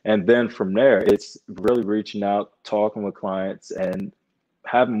 And then from there, it's really reaching out, talking with clients, and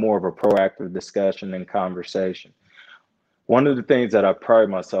having more of a proactive discussion and conversation. One of the things that I pride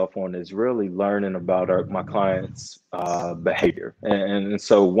myself on is really learning about my clients' behavior. And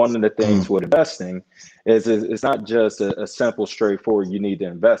so one of the things with investing is it's not just a simple, straightforward, you need to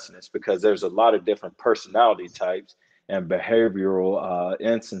invest in this, because there's a lot of different personality types and behavioral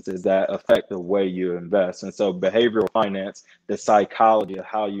instances that affect the way you invest. And so behavioral finance, the psychology of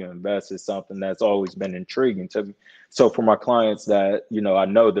how you invest, is something that's always been intriguing to me. So for my clients that, I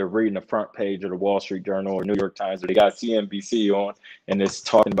know they're reading the front page of the Wall Street Journal or New York Times, or they got CNBC on and it's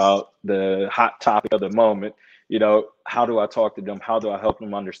talking about the hot topic of the moment, how do I talk to them? How do I help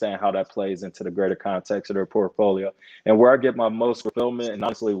them understand how that plays into the greater context of their portfolio? And where I get my most fulfillment, and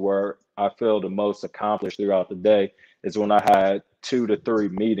honestly where I feel the most accomplished throughout the day, is when I had 2 to 3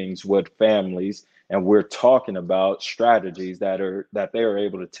 meetings with families, and we're talking about strategies that they are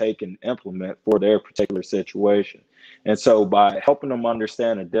able to take and implement for their particular situation. And so by helping them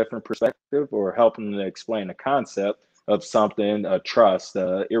understand a different perspective, or helping them to explain the concept of something, a trust,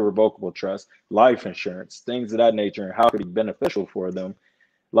 irrevocable trust, life insurance, things of that nature, and how it could be beneficial for them.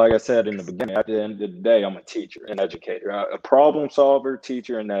 Like I said in the beginning, at the end of the day, I'm a teacher, an educator, a problem solver,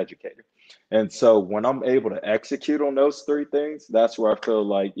 teacher, and educator. And so when I'm able to execute on those 3 things, that's where I feel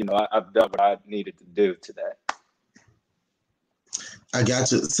like, I've done what I needed to do today. I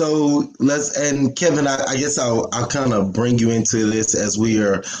got you. So and Kevin, I guess I'll kind of bring you into this as we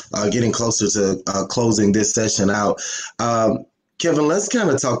are getting closer to closing this session out. Kevin, let's kind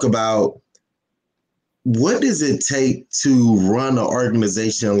of talk about, what does it take to run an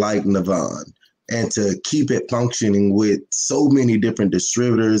organization like Navan and to keep it functioning with so many different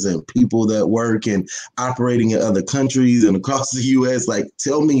distributors and people that work and operating in other countries and across the U.S.? Like,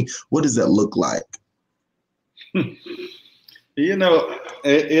 tell me, what does that look like?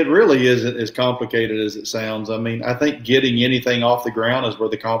 It really isn't as complicated as it sounds. I mean, I think getting anything off the ground is where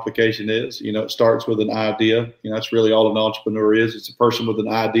the complication is. It starts with an idea. That's really all an entrepreneur is. It's a person with an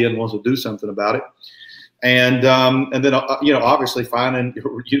idea and wants to do something about it. And then, obviously finding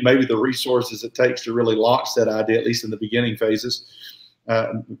maybe the resources it takes to really launch that idea, at least in the beginning phases.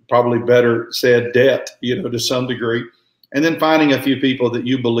 Probably better said, debt, to some degree. And then finding a few people that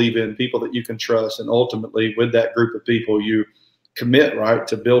you believe in, people that you can trust. And ultimately, with that group of people, you commit, right,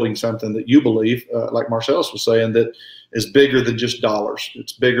 to building something that you believe, like Marcellus was saying, that is bigger than just dollars.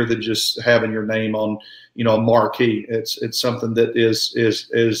 It's bigger than just having your name on, a marquee. It's something that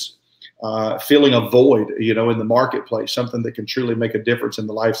is filling a void, in the marketplace, something that can truly make a difference in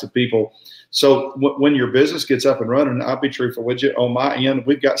the lives of people. So when your business gets up and running, I'll be truthful with you, on my end,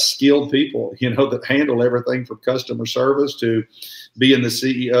 we've got skilled people, that handle everything from customer service to being the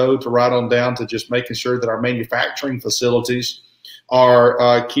CEO, to right on down to just making sure that our manufacturing facilities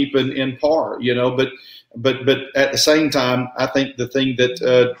are keeping in par, but at the same time, I think the thing that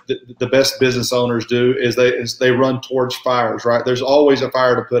the best business owners do is they run towards fires, right? There's always a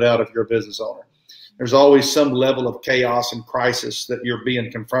fire to put out if you're a business owner. there's always some level of chaos and crisis that you're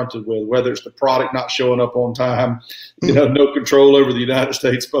being confronted with, whether it's the product not showing up on time, no control over the United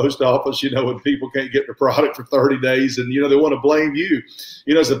States Post Office, when people can't get their product for 30 days and, they want to blame you.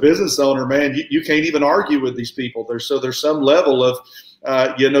 As a business owner, man, you can't even argue with these people. There's some level of,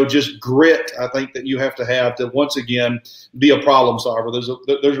 just grit, I think, that you have to once again be a problem solver.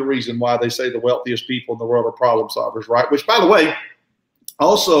 There's a reason why they say the wealthiest people in the world are problem solvers, right? Which, by the way,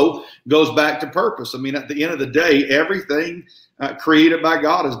 also goes back to purpose. I mean, at the end of the day, everything created by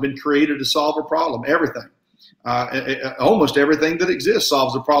God has been created to solve a problem. Everything. Almost everything that exists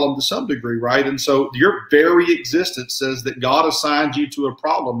solves a problem to some degree, right? And so your very existence says that God assigned you to a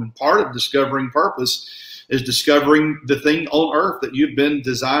problem. And part of discovering purpose is discovering the thing on earth that you've been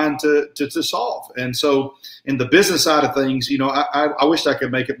designed to solve. And so in the business side of things, I wish I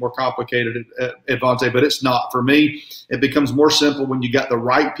could make it more complicated, Advante, but it's not. For me, it becomes more simple when you got the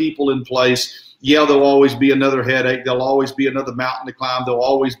right people in place. Yeah, there'll always be another headache. There'll always be another mountain to climb. There'll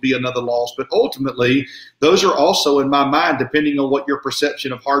always be another loss. But ultimately, those are also, in my mind, depending on what your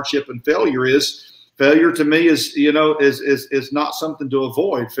perception of hardship and failure is. Failure to me is not something to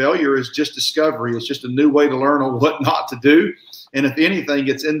avoid. Failure is just discovery. It's just a new way to learn on what not to do. And if anything,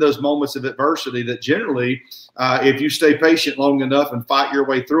 it's in those moments of adversity that generally, if you stay patient long enough and fight your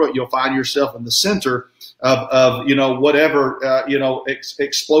way through it, you'll find yourself in the center of whatever,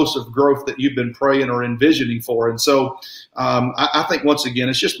 explosive growth that you've been praying or envisioning for. And so I think, once again,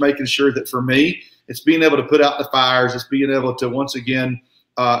 it's just making sure that for me, it's being able to put out the fires. It's being able to, once again,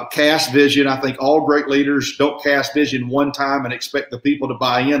 cast vision. I think all great leaders don't cast vision one time and expect the people to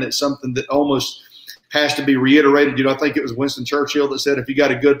buy in. It's something that almost has to be reiterated. I think it was Winston Churchill that said, if you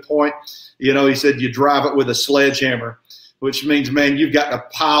got a good point, he said, you drive it with a sledgehammer, which means, man, you've got to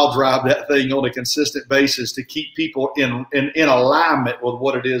pile drive that thing on a consistent basis to keep people in alignment with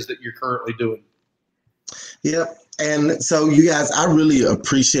what it is that you're currently doing. Yep. And so, you guys, I really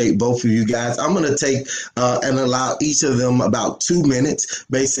appreciate both of you guys. I'm going to take and allow each of them about 2 minutes,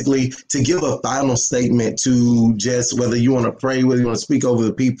 basically, to give a final statement to just whether you want to pray, whether you want to speak over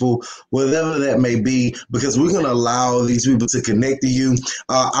the people, whatever that may be, because we're going to allow these people to connect to you.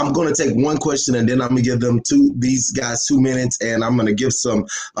 I'm going to take one question and then I'm going to give these guys 2 minutes, and I'm going to give some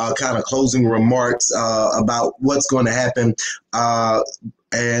kind of closing remarks about what's going to happen.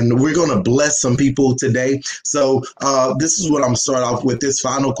 And we're going to bless some people today. So this is what I'm going to start off with, this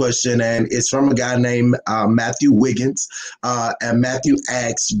final question. And it's from a guy named Matthew Wiggins. And Matthew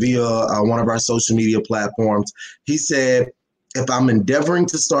asked via one of our social media platforms. He said, if I'm endeavoring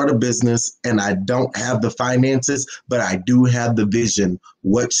to start a business and I don't have the finances, but I do have the vision,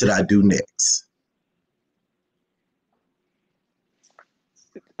 what should I do next?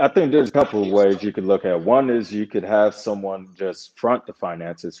 I think there's a couple of ways you could look at. One is you could have someone just front the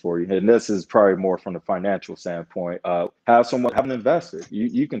finances for you. And this is probably more from the financial standpoint. Have an investor.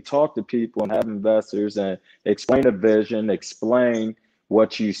 You can talk to people and have investors and explain a vision, explain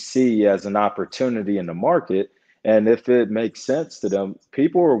what you see as an opportunity in the market. And if it makes sense to them,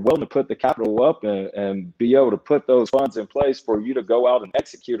 people are willing to put the capital up and be able to put those funds in place for you to go out and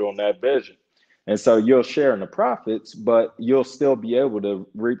execute on that vision. And so you'll share in the profits, but you'll still be able to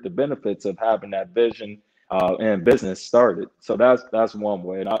reap the benefits of having that vision and business started. So that's one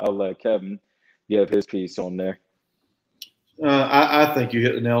way. And I'll let Kevin give his piece on there. I think you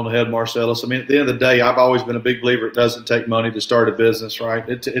hit the nail on the head, Marcellus. I mean, at the end of the day, I've always been a big believer it doesn't take money to start a business, right?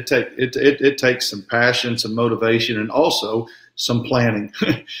 It takes some passion, some motivation, and also some planning.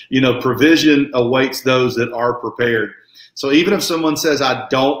 Provision awaits those that are prepared. So even if someone says, I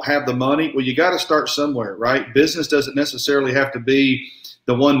don't have the money, well, you got to start somewhere, right? Business doesn't necessarily have to be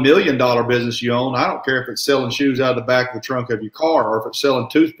the $1 million business you own. I don't care if it's selling shoes out of the back of the trunk of your car or if it's selling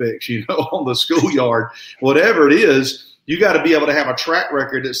toothpicks, on the schoolyard. Whatever it is, you got to be able to have a track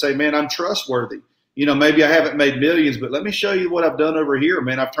record that say, man, I'm trustworthy. Maybe I haven't made millions, but let me show you what I've done over here,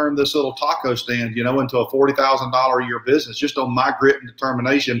 man. I've turned this little taco stand, into a $40,000 a year business just on my grit and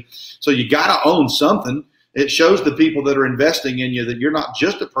determination. So you got to own something. It shows the people that are investing in you that you're not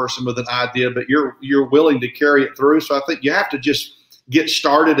just a person with an idea, but you're willing to carry it through. So I think you have to just get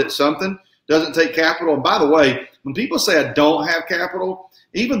started at something. Doesn't take capital. And by the way, when people say I don't have capital,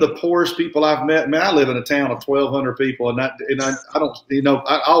 even the poorest people I've met, man, I live in a town of 1,200 people, and I don't,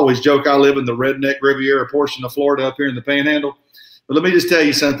 I always joke I live in the redneck Riviera portion of Florida up here in the Panhandle. But let me just tell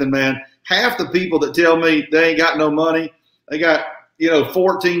you something, man. Half the people that tell me they ain't got no money, they got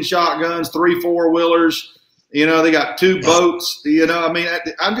 14 shotguns, 3 4-wheelers. You know, they got 2 boats. You know, I mean,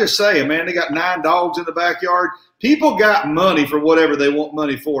 I'm just saying, man, they got 9 dogs in the backyard. People got money for whatever they want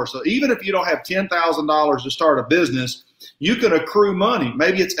money for. So even if you don't have $10,000 to start a business, you can accrue money.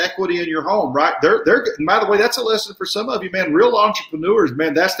 Maybe it's equity in your home, right? They're by the way, that's a lesson for some of you, man. Real entrepreneurs,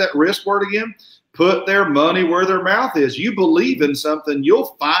 man, that's that risk word again. Put their money where their mouth is. You believe in something,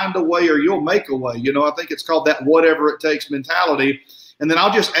 you'll find a way or you'll make a way. You know, I think it's called that whatever it takes mentality. And then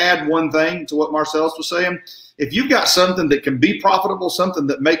I'll just add one thing to what Marcellus was saying. If you've got something that can be profitable, something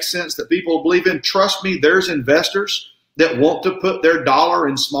that makes sense that people believe in, trust me, there's investors that want to put their dollar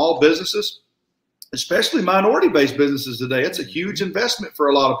in small businesses, especially minority-based businesses today. It's a huge investment for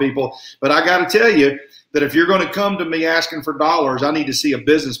a lot of people. But I got to tell you that if you're going to come to me asking for dollars, I need to see a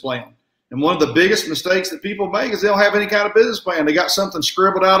business plan. And one of the biggest mistakes that people make is they don't have any kind of business plan. They got something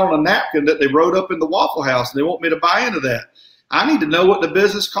scribbled out on a napkin that they wrote up in the Waffle House, and they want me to buy into that. I need to know what the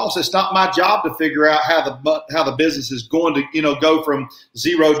business costs. It's not my job to figure out how the business is going to, you know, go from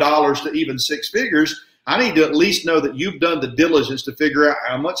 $0 to even 6 figures. I need to at least know that you've done the diligence to figure out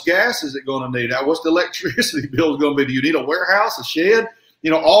how much gas is it going to need? What's the electricity bill going to be? Do you need a warehouse, a shed?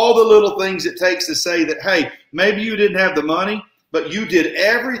 You know, all the little things it takes to say that, hey, maybe you didn't have the money, but you did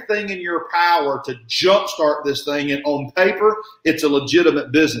everything in your power to jumpstart this thing. And on paper, it's a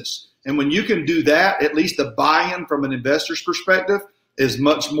legitimate business. And when you can do that, at least the buy-in from an investor's perspective is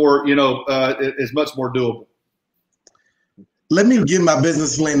much more, you know, is much more doable. Let me get my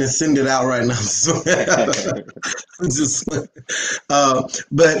business plan and send it out right now.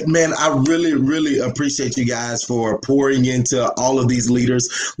 But man, I really, really appreciate you guys for pouring into all of these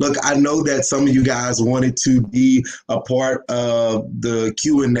leaders. Look, I know that some of you guys wanted to be a part of the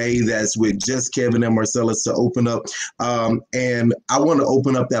Q&A that's with just Kevin and Marcellus to open up. And I want to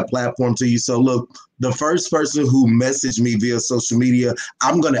open up that platform to you. So look, the first person who messaged me via social media,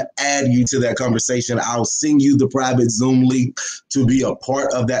 I'm going to add you to that conversation. I'll send you the private Zoom link to be a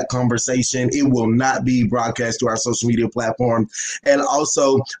part of that conversation. It will not be broadcast to our social media platform. And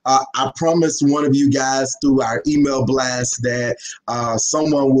also, I promised one of you guys through our email blast that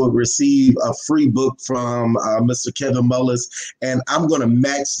someone will receive a free book from Mr. Kevin Mullens, and I'm going to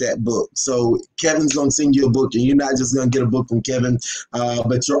match that book. So Kevin's going to send you a book, and you're not just going to get a book from Kevin,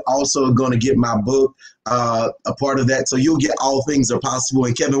 but you're also going to get my book. A part of that, so you'll get All Things Are Possible.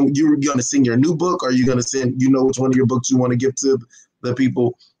 And Kevin, you're going to send your new book, or are you going to send, you know, which one of your books you want to give to the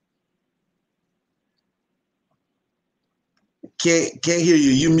people? Can't hear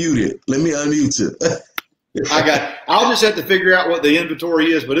you. You muted. Let me unmute you. I'll just have to figure out what the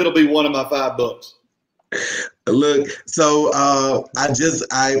inventory is, but it'll be one of my 5 books. Look, so I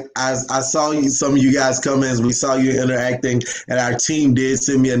saw you, some of you guys come in, we saw you interacting, and our team did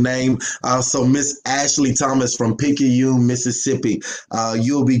send me a name. So Miss Ashley Thomas from Picayune, Mississippi,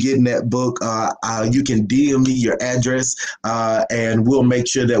 you'll be getting that book. You can DM me your address, and we'll make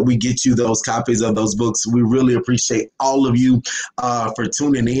sure that we get you those copies of those books. We really appreciate all of you for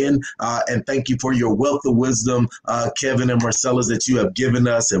tuning in, and thank you for your wealth of wisdom, Kevin and Marcellus, that you have given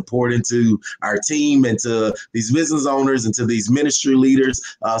us and poured into our team and to these business owners and to these ministry leaders.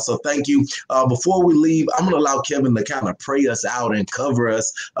 So thank you. Before we leave, I'm going to allow Kevin to kind of pray us out and cover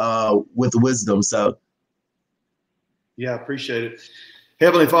us with wisdom. So, yeah, I appreciate it.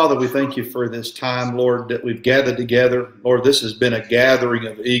 Heavenly Father, we thank you for this time, Lord, that we've gathered together. Lord, this has been a gathering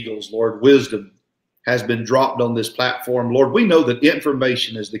of eagles. Lord, wisdom has been dropped on this platform. Lord, we know that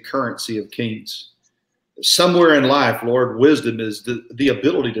information is the currency of kings. Somewhere in life, Lord, wisdom is the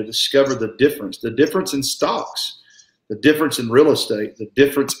ability to discover the difference in stocks, the difference in real estate, the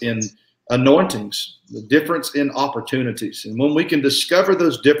difference in anointings, the difference in opportunities. And when we can discover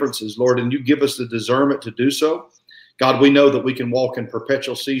those differences, Lord, and you give us the discernment to do so, God, we know that we can walk in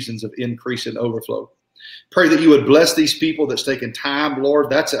perpetual seasons of increase and overflow. Pray that you would bless these people that's taken time,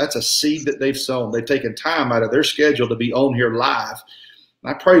 Lord. That's a seed that they've sown. They've taken time out of their schedule to be on here live.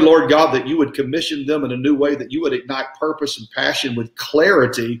 I pray, Lord God, that you would commission them in a new way, that you would ignite purpose and passion with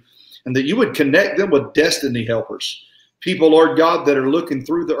clarity, and that you would connect them with destiny helpers. People, Lord God, that are looking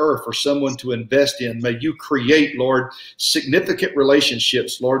through the earth for someone to invest in. May you create, Lord, significant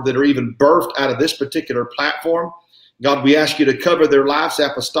relationships, Lord, that are even birthed out of this particular platform. God, we ask you to cover their lives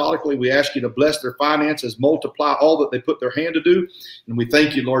apostolically. We ask you to bless their finances, multiply all that they put their hand to do. And we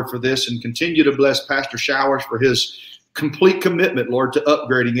thank you, Lord, for this, and continue to bless Pastor Showers for his complete commitment, Lord, to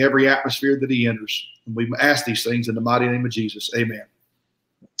upgrading every atmosphere that he enters. And we ask these things in the mighty name of Jesus. Amen.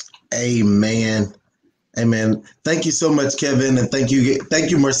 Amen. Amen. Thank you so much, Kevin, and thank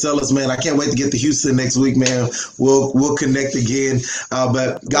you, Marcellus, man. I can't wait to get to Houston next week, man. We'll connect again.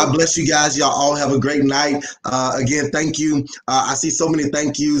 But God bless you guys. Y'all all have a great night. Again, thank you. I see so many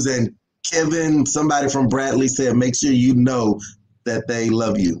thank yous, and Kevin, somebody from Bradley said, make sure you know that they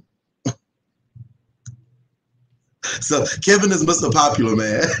love you. So Kevin is Mr. Popular,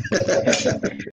 man.